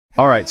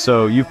Alright,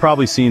 so you've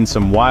probably seen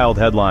some wild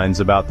headlines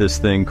about this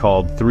thing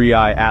called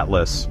 3I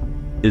Atlas.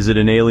 Is it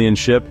an alien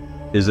ship?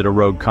 Is it a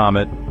rogue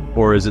comet?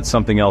 Or is it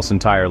something else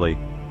entirely?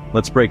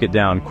 Let's break it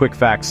down, quick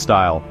facts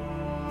style.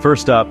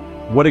 First up,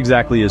 what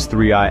exactly is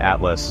 3I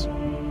Atlas?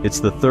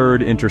 It's the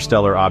third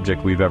interstellar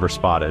object we've ever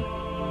spotted.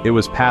 It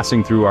was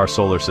passing through our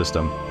solar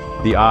system.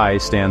 The I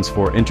stands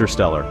for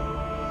interstellar.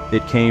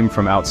 It came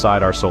from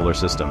outside our solar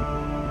system.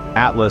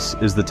 Atlas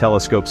is the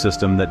telescope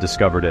system that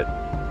discovered it.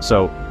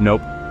 So,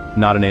 nope,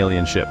 not an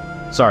alien ship.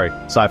 Sorry,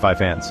 sci-fi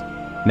fans.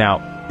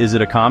 Now, is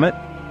it a comet?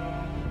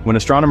 When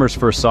astronomers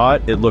first saw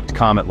it, it looked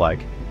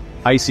comet-like.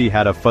 Icy,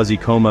 had a fuzzy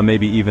coma,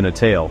 maybe even a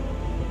tail.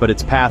 But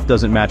its path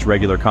doesn't match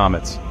regular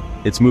comets.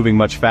 It's moving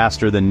much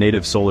faster than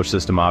native solar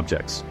system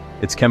objects.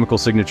 Its chemical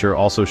signature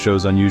also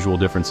shows unusual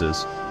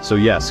differences. So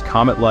yes,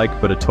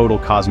 comet-like, but a total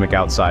cosmic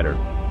outsider.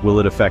 Will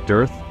it affect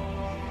Earth?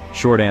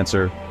 Short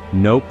answer,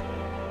 nope.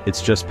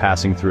 It's just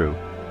passing through.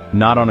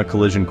 Not on a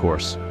collision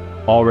course.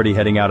 Already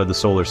heading out of the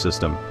solar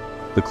system.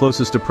 The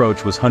closest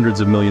approach was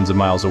hundreds of millions of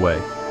miles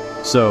away.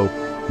 So,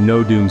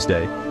 no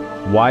doomsday.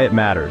 Why it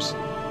matters.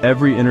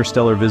 Every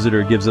interstellar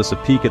visitor gives us a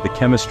peek at the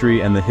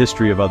chemistry and the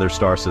history of other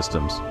star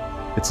systems.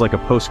 It's like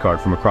a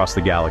postcard from across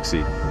the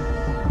galaxy.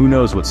 Who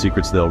knows what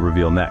secrets they'll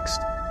reveal next.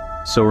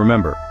 So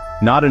remember,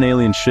 not an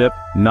alien ship,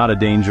 not a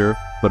danger,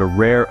 but a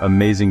rare,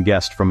 amazing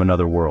guest from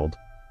another world.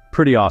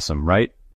 Pretty awesome, right?